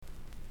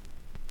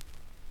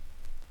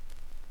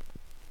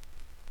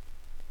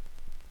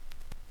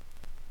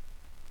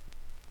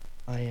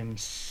I am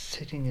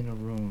sitting in a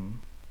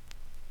room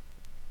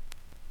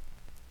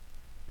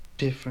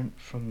different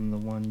from the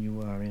one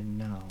you are in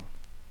now.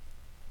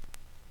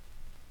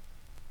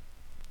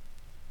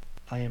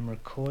 I am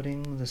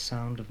recording the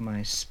sound of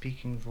my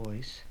speaking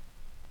voice,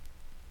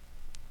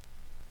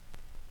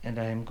 and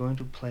I am going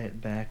to play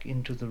it back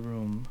into the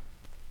room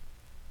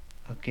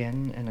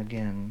again and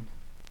again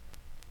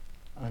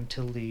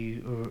until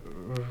the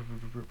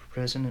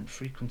resonant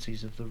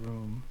frequencies of the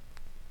room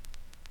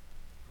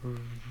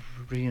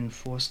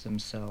reinforce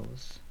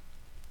themselves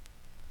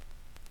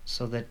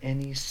so that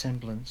any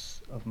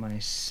semblance of my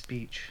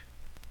speech,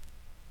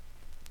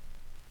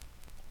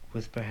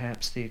 with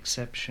perhaps the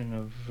exception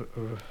of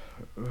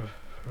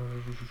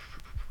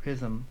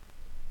rhythm,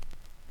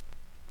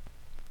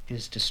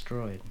 is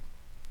destroyed.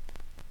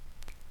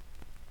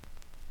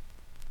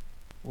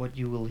 What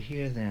you will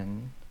hear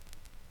then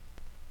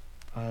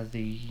are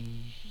the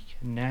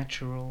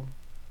natural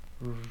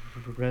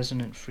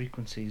resonant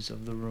frequencies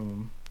of the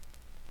room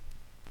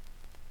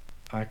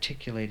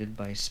articulated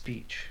by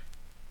speech.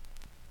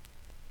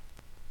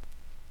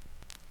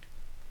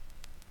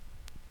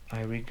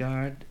 I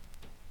regard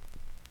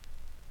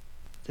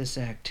this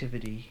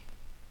activity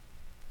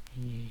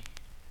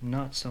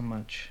not so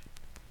much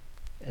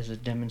as a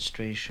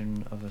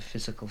demonstration of a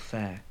physical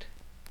fact,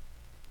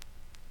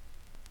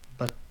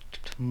 but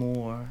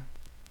more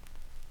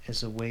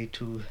as a way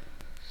to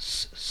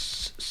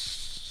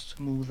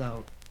smooth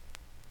out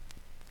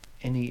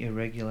any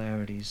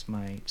irregularities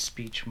my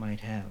speech might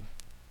have.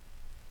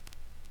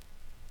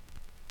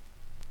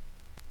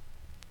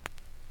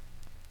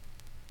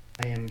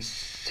 I am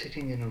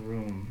sitting in a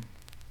room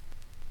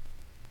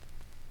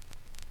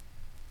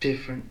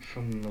different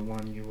from the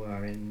one you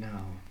are in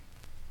now.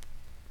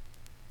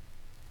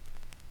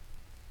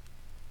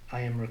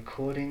 I am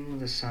recording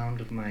the sound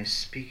of my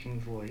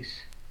speaking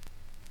voice,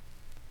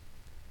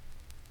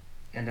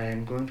 and I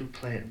am going to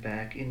play it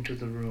back into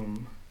the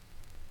room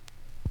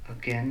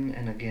again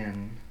and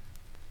again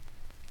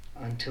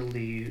until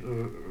the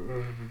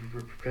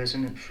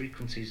resonant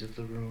frequencies of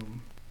the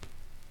room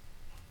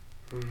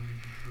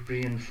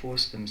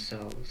reinforce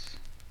themselves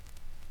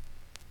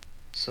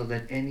so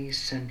that any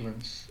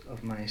semblance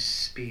of my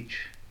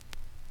speech,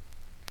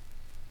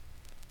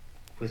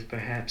 with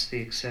perhaps the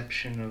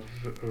exception of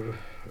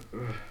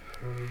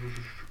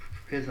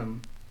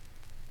rhythm,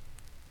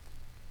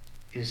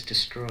 is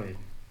destroyed.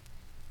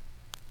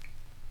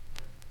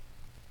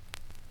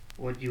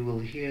 What you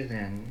will hear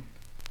then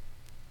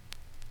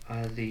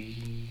are the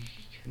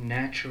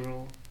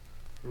natural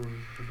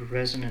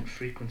resonant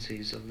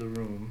frequencies of the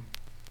room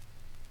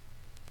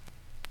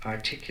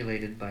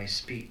articulated by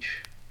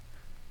speech.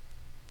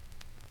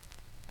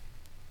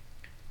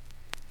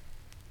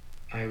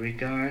 I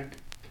regard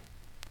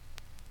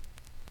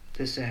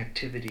this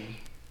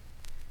activity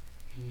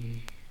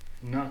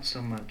not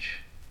so much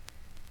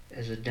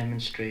as a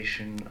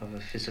demonstration of a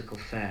physical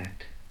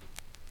fact,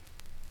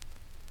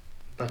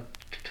 but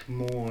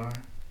more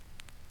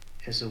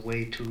as a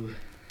way to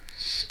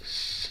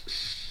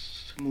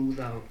smooth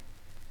out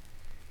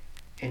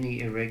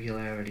any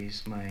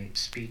irregularities my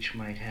speech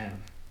might have.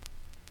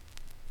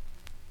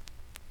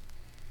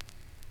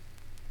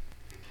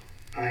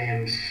 I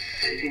am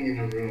sitting in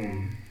a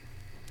room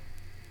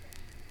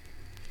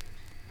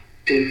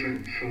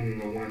different from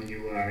the one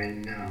you are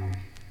in now.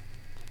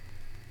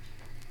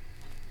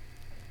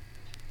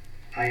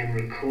 I am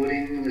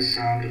recording the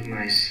sound of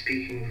my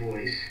speaking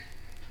voice,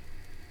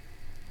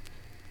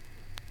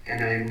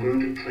 and I am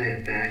going to play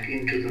it back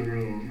into the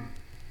room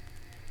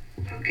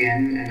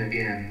again and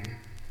again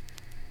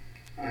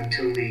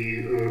until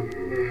the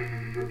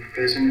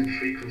resonant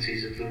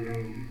frequencies of the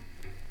room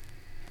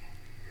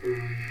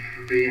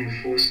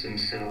reinforce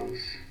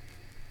themselves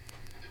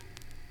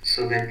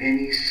so that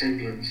any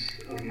semblance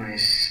of my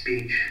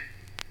speech,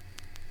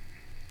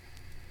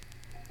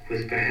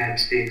 with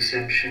perhaps the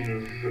exception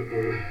of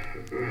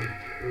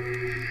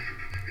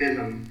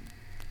rhythm,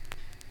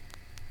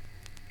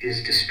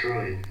 is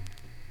destroyed.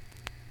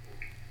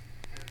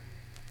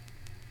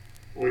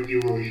 What you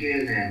will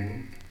hear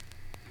then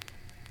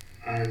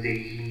are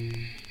the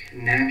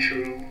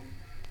natural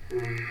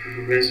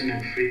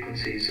resonant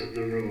frequencies of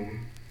the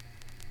room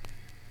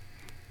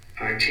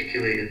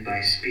articulated by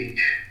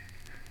speech.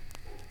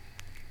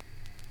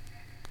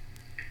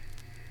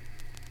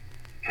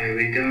 I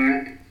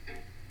regard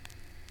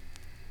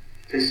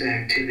this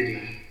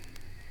activity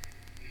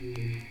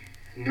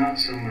not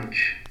so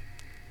much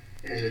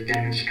as a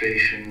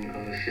demonstration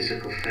of a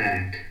physical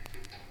fact,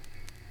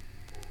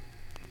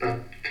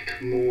 but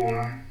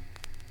more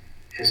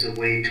as a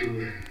way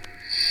to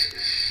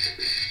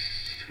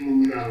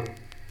smooth out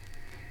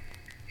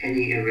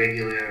any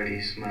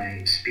irregularities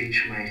my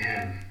speech might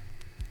have.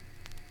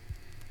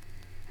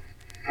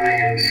 I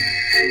am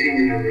sitting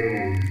in a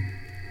room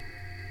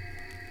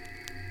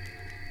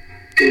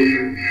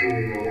different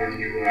from the one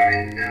you are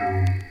in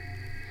now.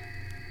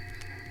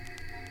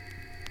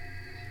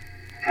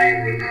 I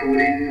am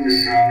recording the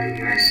sound of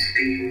my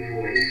speaking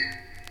voice,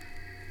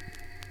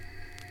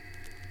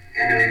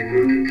 and I am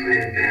going to play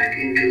it back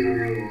into the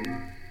room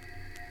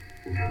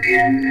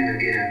again and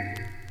again,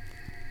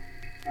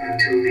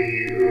 until the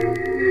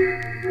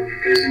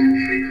resonant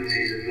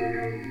frequencies of the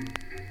room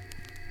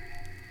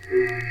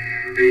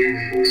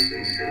reinforce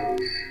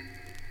themselves,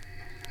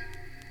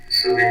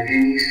 so that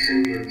any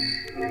semblance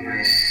of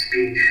my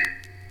speech,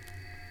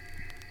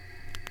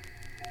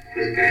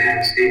 with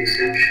perhaps the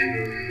exception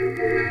of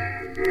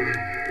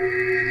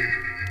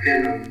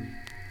rhythm,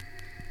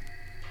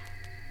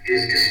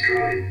 is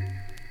destroyed.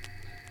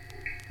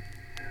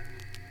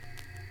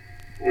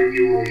 What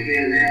you will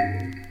hear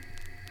then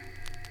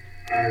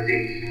are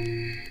the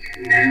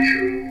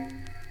natural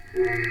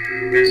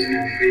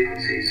resonant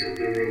frequencies of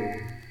the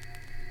room,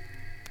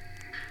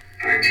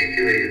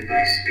 articulated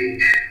by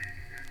speech.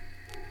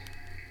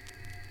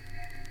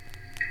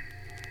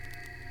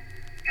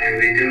 I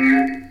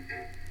regard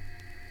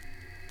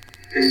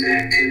this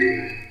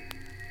activity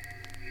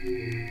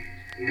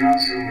not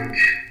so much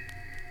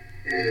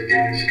as a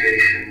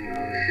demonstration of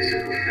a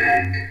physical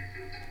fact,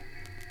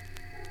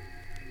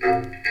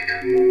 but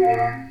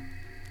more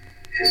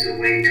as a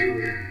way to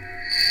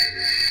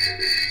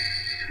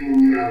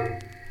smooth out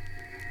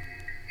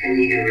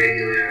any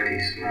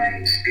irregularities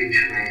my speech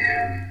might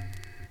have.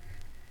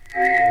 I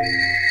am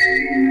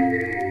sitting in a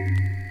room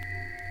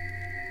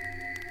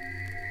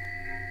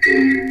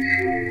different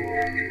from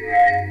what you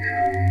are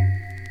now.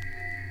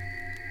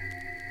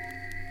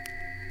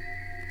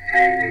 I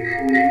am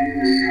recording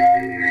the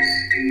sound of my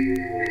speaking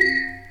voice,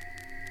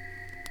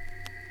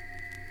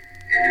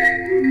 and I am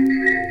going to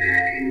play it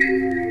back into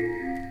the room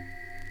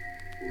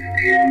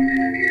again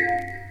and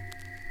again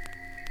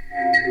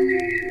until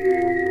the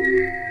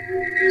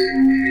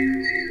resonant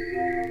frequencies of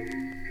the room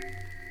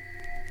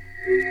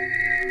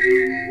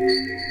reinforce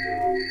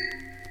themselves,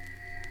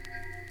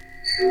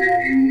 so that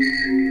any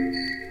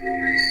semblance of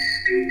my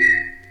speech,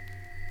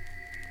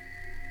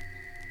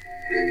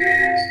 with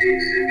perhaps the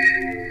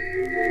exception of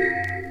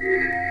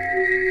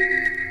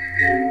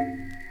rhythm,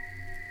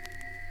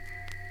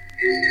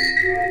 is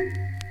destroyed.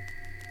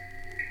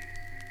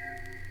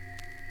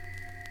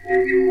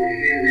 What you will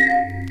hear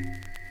then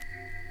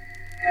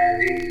are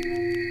the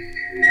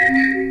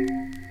natural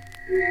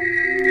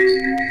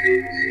resonant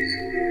frequencies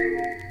of the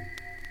room,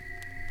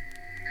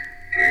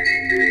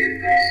 articulated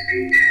by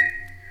speech.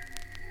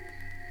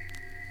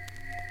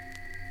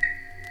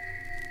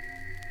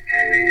 I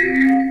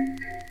regard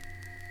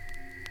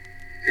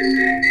this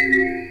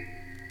activity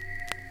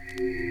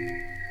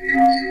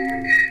not so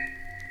much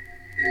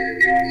as a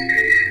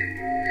demonstration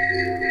of a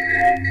physical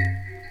fact,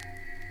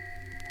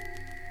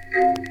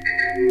 but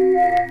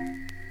more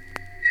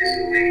as a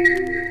way to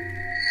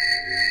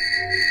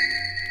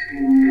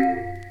smooth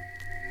out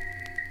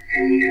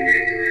any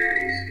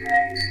irregularities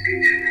my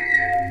speech may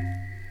have.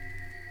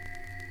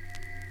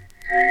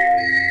 I am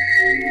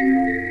sitting in a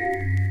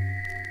room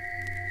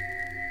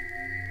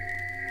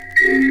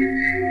different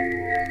from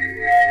what you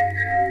are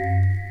now.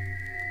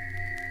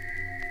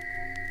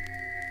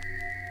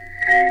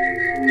 I am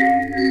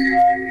recording the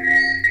sound of my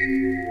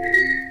speaking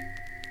voice,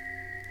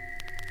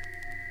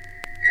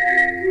 and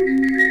I am going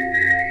to play it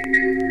back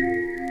into the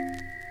room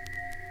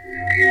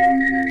again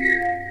and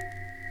again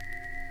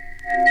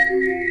until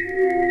the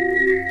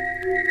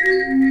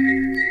resonant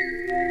frequencies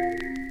of the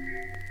room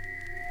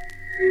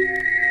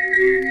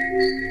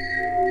reinforce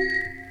themselves,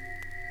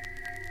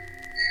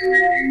 so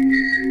that any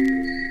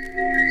semblance of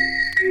my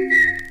speech,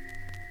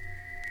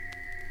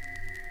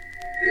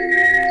 with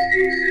perhaps the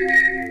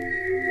exception of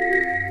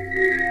rhythm,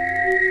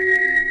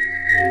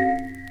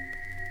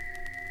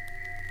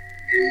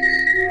 is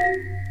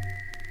destroyed.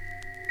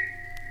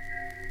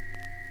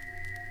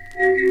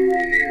 What you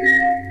will hear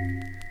then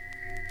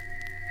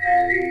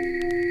are the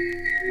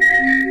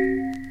natural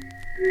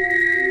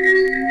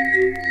resonant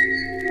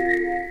frequencies of the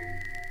room,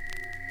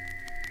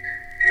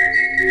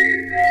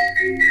 articulated by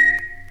speech.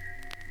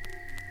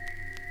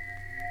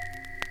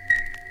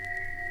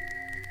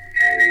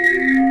 I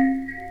regard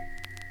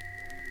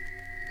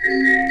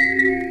this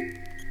activity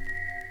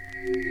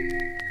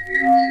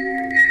not so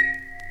much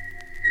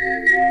as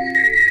a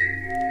demonstration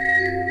of a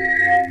physical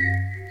fact,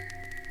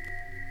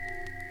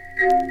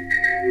 but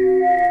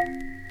more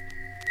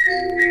as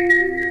a way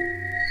to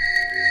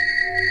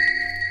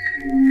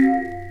smooth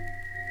out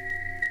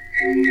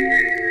any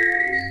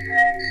irregularities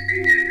my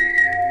speech